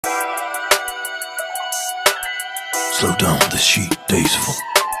Slow down, the sheet, tasteful.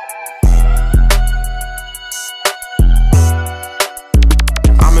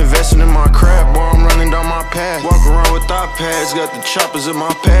 I'm investing in my craft, boy, I'm running down my path. Walk around without pads, got the choppers in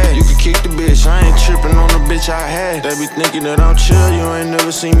my pad. You can kick the bitch, I ain't tripping on the bitch I had. They be thinking that I'm chill, you ain't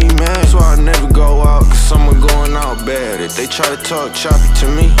never seen me mad. So I never go out, cause someone going out bad. If they try to talk choppy to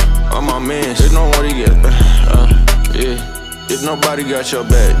me, all my mans, they know what he get. Yeah. If nobody got your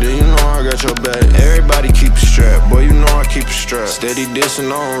back, then you know I got your back. Everybody keep a strap, boy, you know I keep a strap. Steady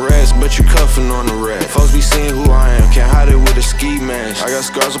dissing on rats, but you cuffing on the rat. Folks be seeing who I am, can't hide it with a ski mask. I got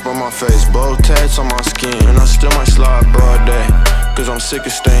scars up on my face, both tats on my skin, and I still might slide broad day, cause I'm sick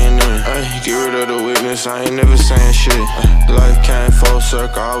of staying in. Ay, get rid of the weakness, I ain't never saying shit. Life came full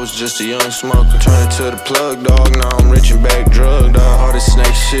circle, I was just a young smoker. Turned to the plug, dog, now I'm rich and back drugged out. All this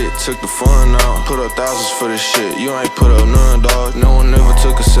snake shit, took the fun out. Put up thousands for this shit, you ain't put up none, dog. No one ever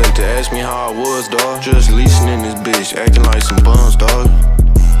took a sec to ask me how I was, dog. Just leasing in this bitch, acting like some bums, dog.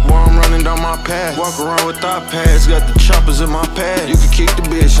 Boy, I'm running down my path, walk around without pads, got the choppers in my pad. You can kick the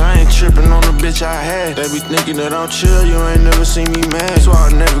bitch, I ain't tripping on the bitch I had. They be thinking that I'm chill, you ain't never seen me mad. So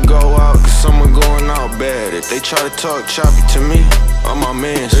I never go out, cause someone going out bad. If they try to talk choppy to me, all my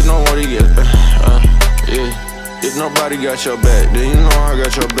mans, they know what he get. Yeah. If nobody got your back, then you know I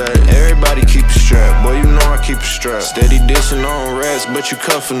got your back. Everybody keep a strap, boy, you know I keep a strap. Steady dissing on rats, but you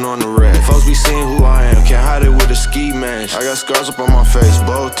cuffing on the rat. Folks be seeing who I am, can't hide it with a ski mask. I got scars up on my face,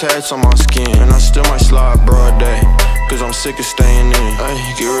 both tats on my skin, and I still might slide broad day, cause I'm sick of staying in. Ay,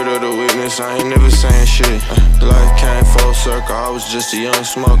 get rid of the weakness, I ain't never saying shit. Life came full circle, I was just a young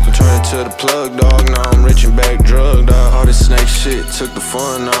smoker. Turned to the plug, dog, now I'm rich and back drugged out. All this snake shit, took the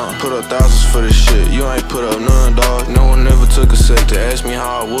fun out. Put up thousands for this shit, you ain't put up none, dog. No one ever took a sec to ask me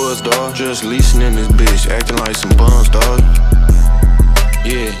how I was, dog. Just leasing in this bitch, acting like some bums, dog.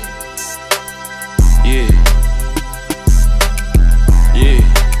 Yeah. Yeah. Yeah.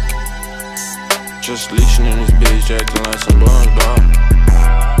 Just leeching in this bitch, acting like some bums, dog.